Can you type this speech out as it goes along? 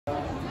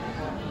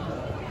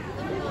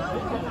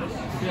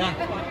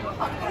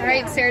All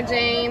right, Sarah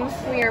Jane,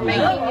 we are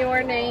making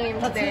your name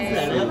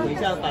today.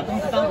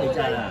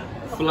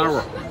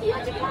 Flower.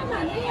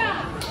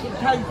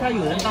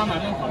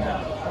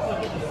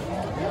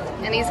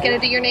 And he's going to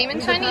do your name in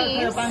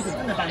Chinese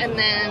and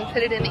then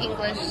put it in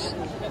English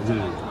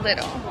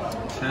little.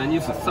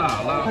 Chinese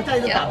萨拉。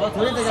Yeah.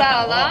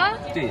 Sala.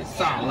 对，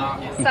萨拉。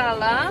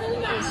Sala.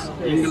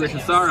 English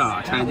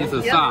Sarah,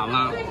 Chinese 萨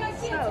拉。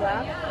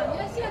Sala.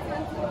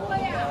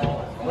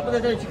 我不在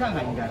这里去看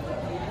看，应该。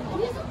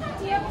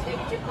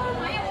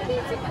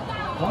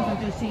皇城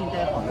就是新一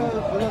代好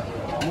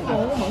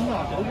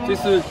这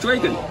是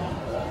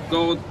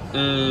Dragon。Go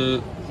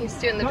He's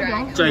doing the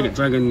dragon.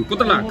 Dragon.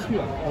 Good luck.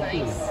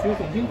 Nice.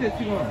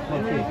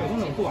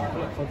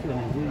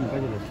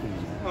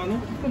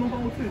 不能帮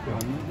我退出啊！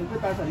你这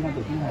打啥地方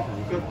走平台上？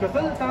搿只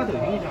是打头顶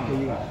一项，可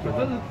以个。搿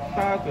只是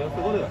打搿手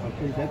高头，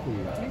可以再可以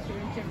个。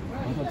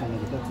我说真的，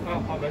搿只。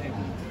好，不要紧。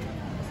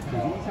头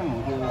顶一项我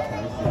就后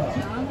来洗。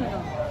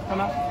干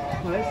嘛？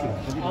后来洗，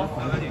我就把它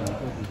放在这个头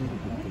顶就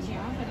可以。Isn't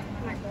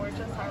that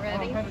gorgeous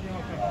already?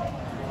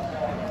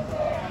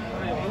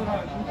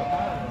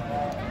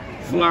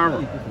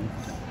 Flower.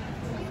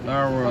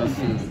 Flower.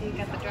 So you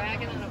got the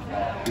dragon and a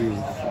flower.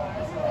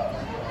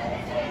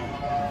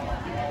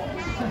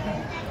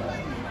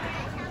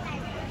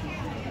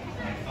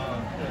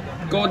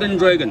 Golden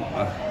Dragon.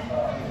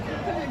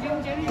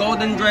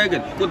 Golden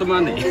Dragon. Good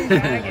money.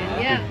 Dragon,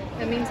 yeah,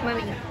 that means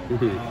money.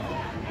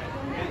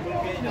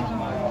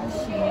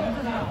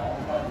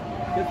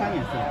 这3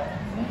颜色，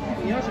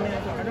你要什么颜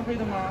色？还是黑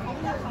的吗？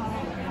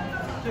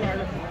这个还是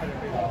红的还是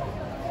黑的？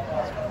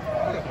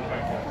这个红还是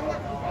黑的？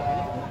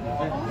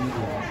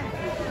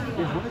对，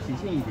红的显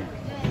现一点。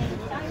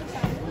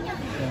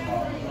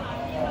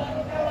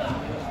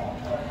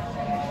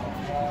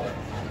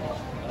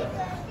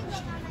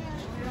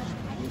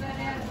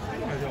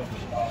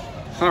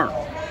Heart.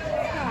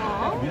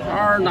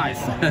 Heart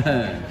nice.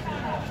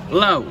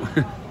 Low.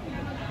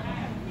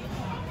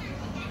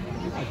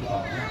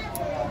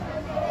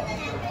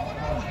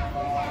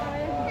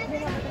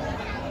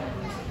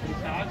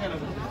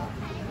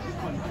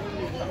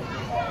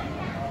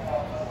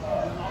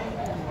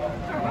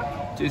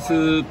 This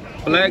is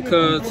black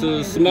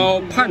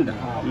small panda.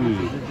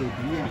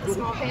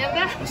 Small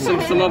panda?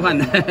 Small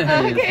panda.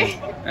 Okay.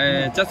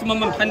 Just a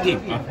moment panting.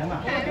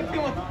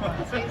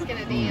 So he's going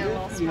to be a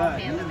little small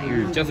panda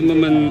there. Just a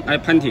moment I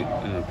panting.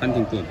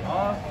 Panting good.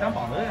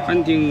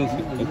 Panting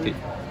okay.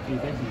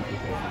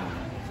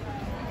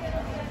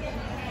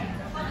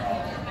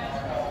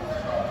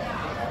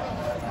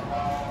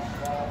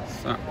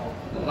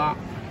 La.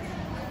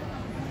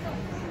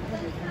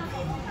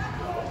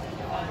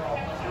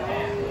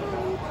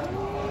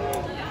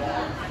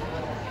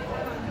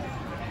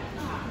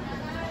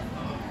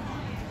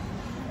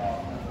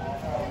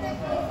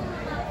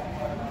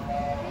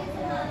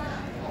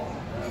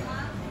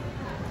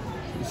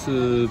 This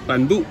is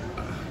bamboo.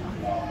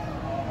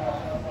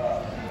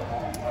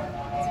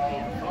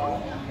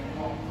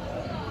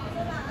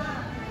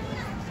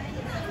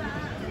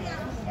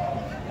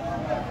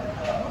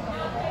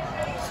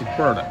 It's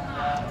bird.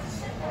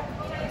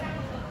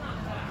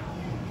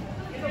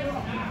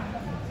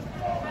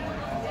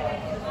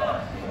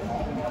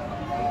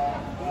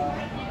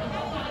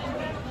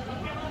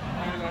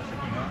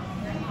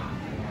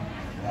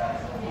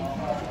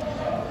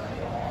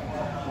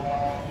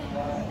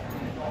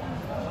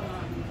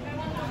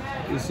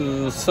 This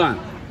is sun.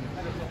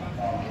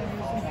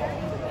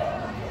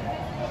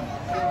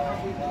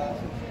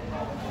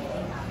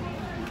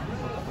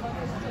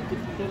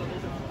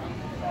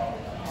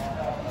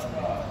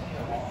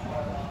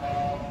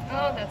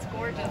 Oh, that's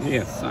gorgeous.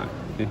 Yes, sun.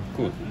 Okay,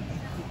 good.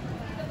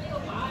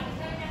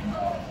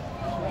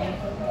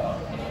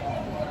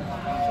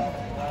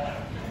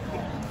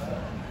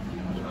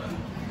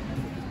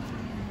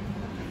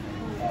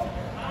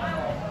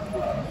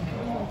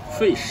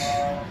 Fish.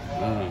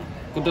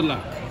 Good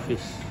luck,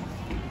 fish.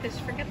 Fish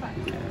for good luck.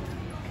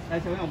 来，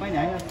小朋友，我帮你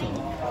量一下手。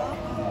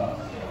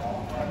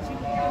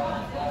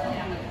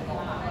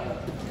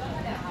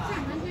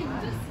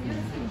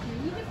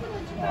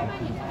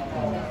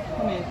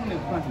后面不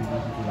放什么东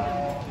西对吧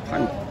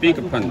？Big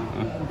pan 啊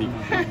，big。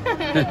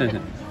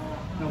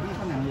那我给你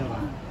放2个要吧。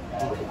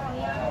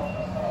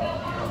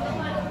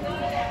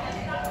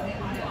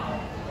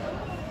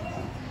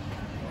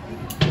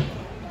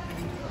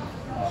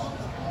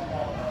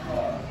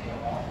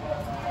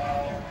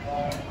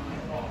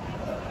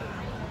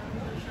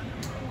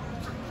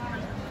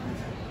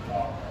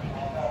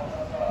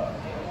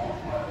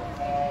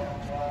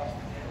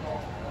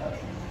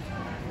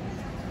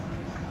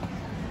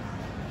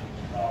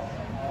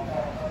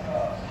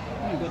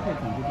太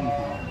长就不行，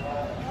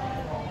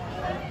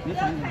你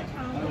长点，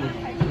我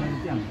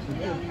这样，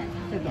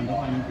再短的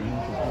话，你等一下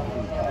手套不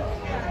住。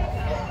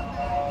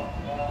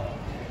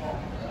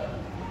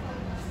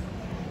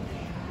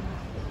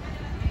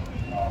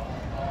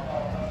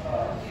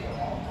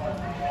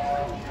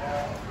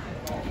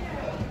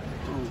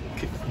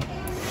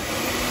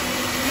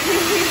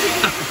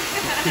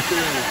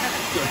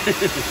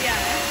Yeah.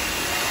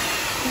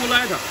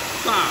 polite,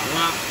 萨拉。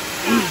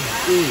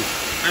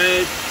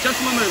just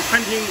a moment,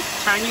 painting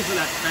Chinese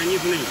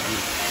name.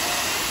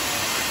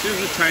 This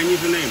is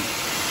Chinese name.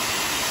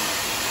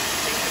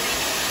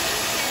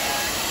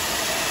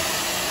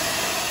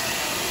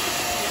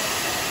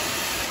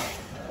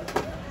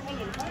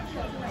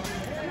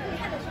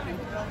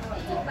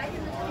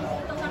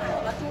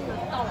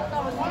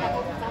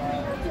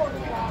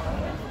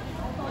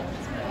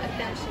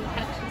 Finishing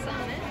touches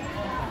on it.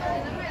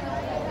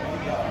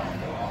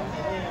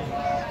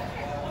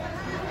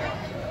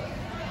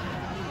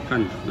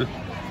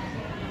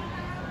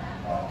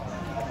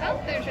 Oh,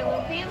 there's your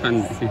little pants.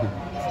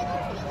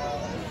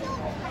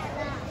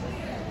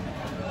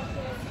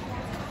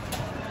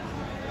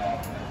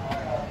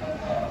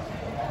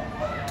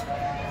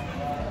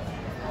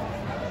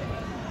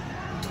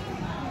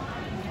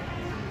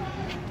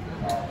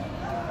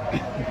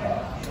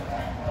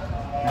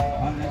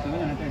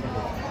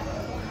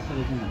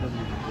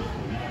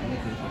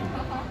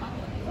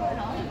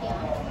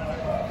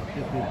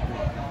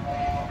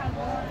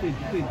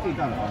最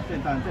大的啊，再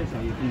大再小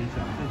也不能小，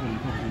再小你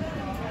看不进去。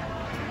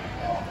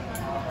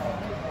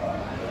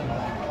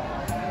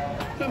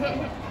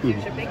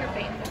Use your bigger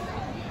face.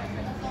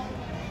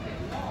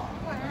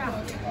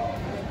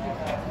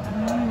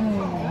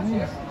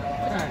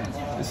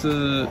 It's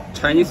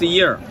Chinese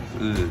year.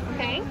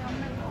 Okay.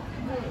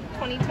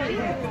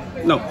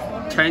 2020. No,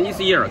 Chinese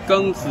year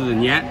庚子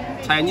年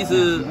Chinese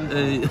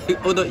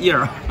old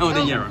year. Oh,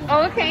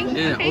 okay.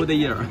 Yeah, Okay. old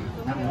year.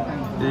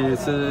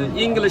 It's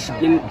English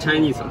in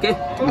Chinese. Okay.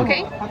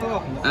 Okay.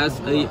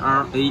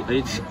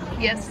 SARAH.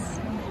 Yes.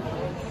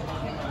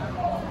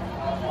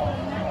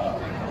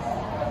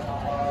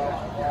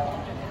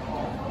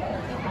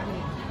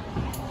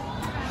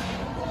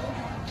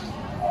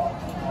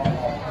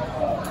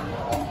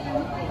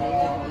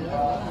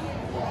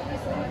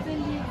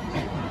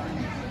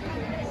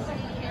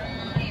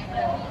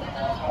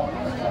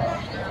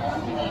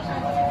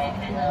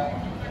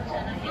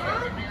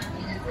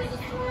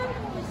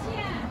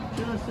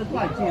是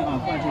挂件啊，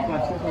挂件挂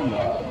车上的。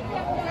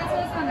挂车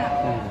上的。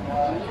对。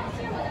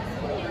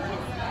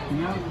你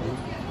要。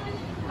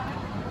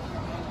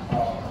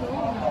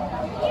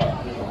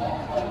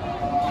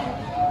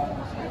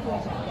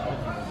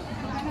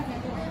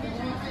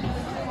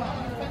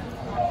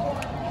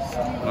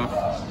Oh,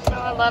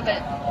 I love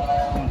it.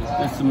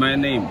 It's my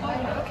name.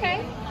 Okay.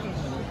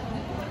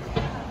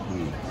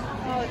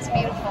 Oh, it's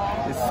beautiful.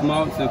 It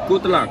smells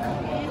good luck.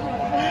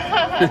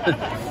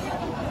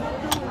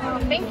 Oh,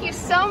 thank you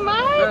so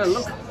much.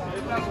 Look.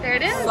 There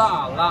it is.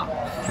 萨拉.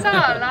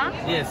 Sala.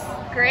 Yes.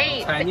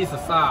 Great. Chinese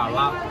萨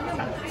拉.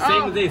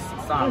 Same this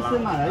萨拉.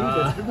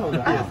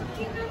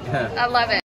 I love it.